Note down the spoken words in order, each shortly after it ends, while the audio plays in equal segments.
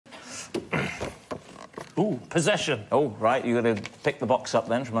Ooh, possession. Oh, right, you've got to pick the box up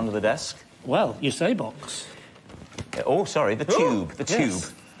then from under the desk. Well, you say box. Oh, sorry, the tube. The tube.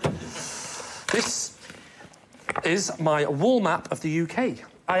 This is my wall map of the UK.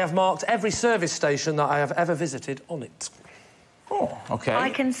 I have marked every service station that I have ever visited on it. Oh, OK. I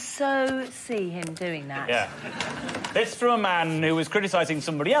can so see him doing that. Yeah. This from a man who was criticising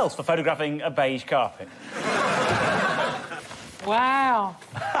somebody else for photographing a beige carpet. Wow.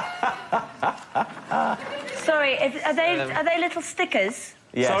 Sorry, are they little stickers?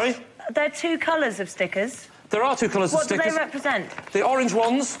 Yes. Sorry? There are two colours of stickers. There are two colours of stickers. What do they represent? The orange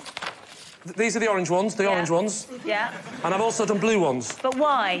ones. These are the orange ones, orange ones. Yeah. And I've also done blue ones. But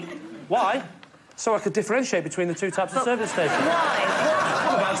why? Why? So I could differentiate between the two types of service stations. Why?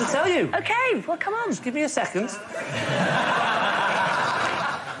 I'm about to tell you. OK, well, come on. Just give me a second.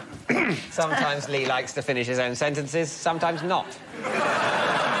 Sometimes Lee likes to finish his own sentences, sometimes not.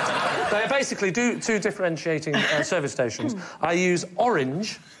 They are basically two differentiating service stations. I use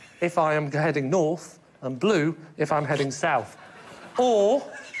orange if I am heading north and blue if I'm heading south. Or,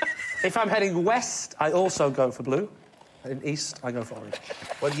 if I'm heading west, I also go for blue. In east, I go for orange.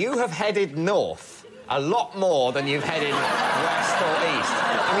 Well, you have headed north a lot more than you've headed west or east.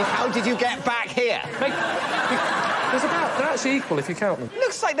 I mean, how did you get back here? They're actually equal if you count them.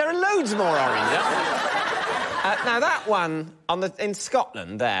 Looks like there are loads more orange. Now, that one in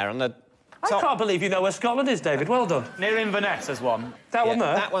Scotland, there, on the top... I can't believe you know where Scotland is, David. Well done. Near Inverness, there's one. That one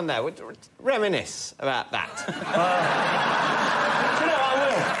there? That one there. Reminisce about that. Do you know,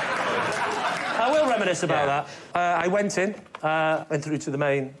 I will reminisce about that. I went through to the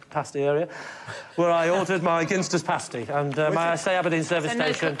main pasty area, where I ordered my Ginster's pasty, and may I say Aberdeen service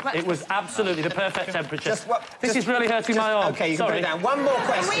station, it was absolutely the perfect temperature. This is really hurting my arm. OK, you can put it down. One more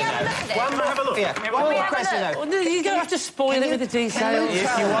question, though. One more, have a look. Yeah, one more question, though. You don't have to spoil it with the details.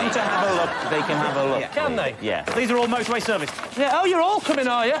 If you want to have a look, they can have a look. Can they? Yeah. These are all motorway service. Yeah. Oh, you're all coming,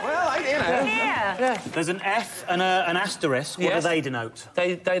 are you? Well, you know. Yeah. There's an F and an asterisk. What do they denote?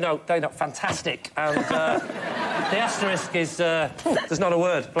 They know fantastic. And the asterisk is... there's not a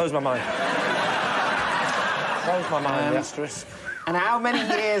word. Blows my mind. Blows my mind, the asterisk. And how many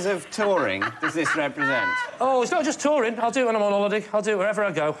years of touring does this represent? Oh, it's not just touring. I'll do it when I'm on holiday. I'll do it wherever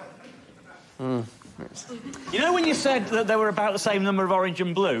I go. You know when you said that there were about the same number of orange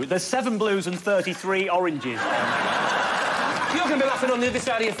and blue? There's 7 blues and 33 oranges. You're going to be laughing on the other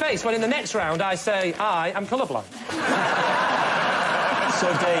side of your face when in the next round I say I am colourblind. So,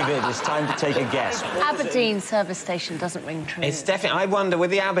 David, it's time to take a guess. Aberdeen service station doesn't ring true. It's definitely... I wonder,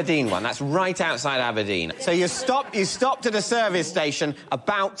 with the Aberdeen one, that's right outside Aberdeen. So you stopped at a service station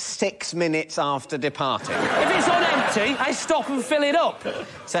about 6 minutes after departing. If it's on empty, I stop and fill it up.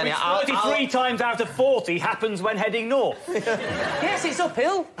 Certainly, Which 33 times out of 40 happens when heading north. Yes, it's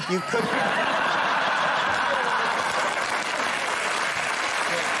uphill. You could...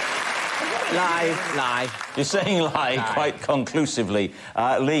 Lie. You're saying lie quite conclusively.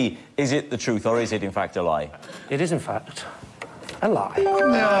 Lee, is it the truth or is it, in fact, a lie? It is, in fact, a lie. It's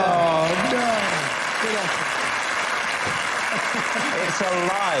a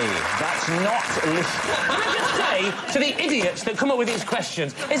lie. That's not... Can I just say to the idiots that come up with these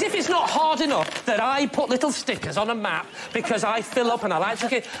questions, as if it's not hard enough that I put little stickers on a map because I fill up and I like to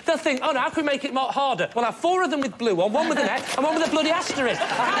get... They'll think, oh, no, how can we make it more harder? Well, I have 4 of them with blue on, 1 with an X and 1 with a bloody asterisk.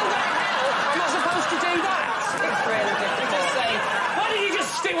 How the hell am I supposed to do that? It's really difficult. Why don't you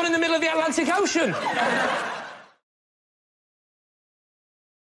just stick one in the middle of the Atlantic Ocean?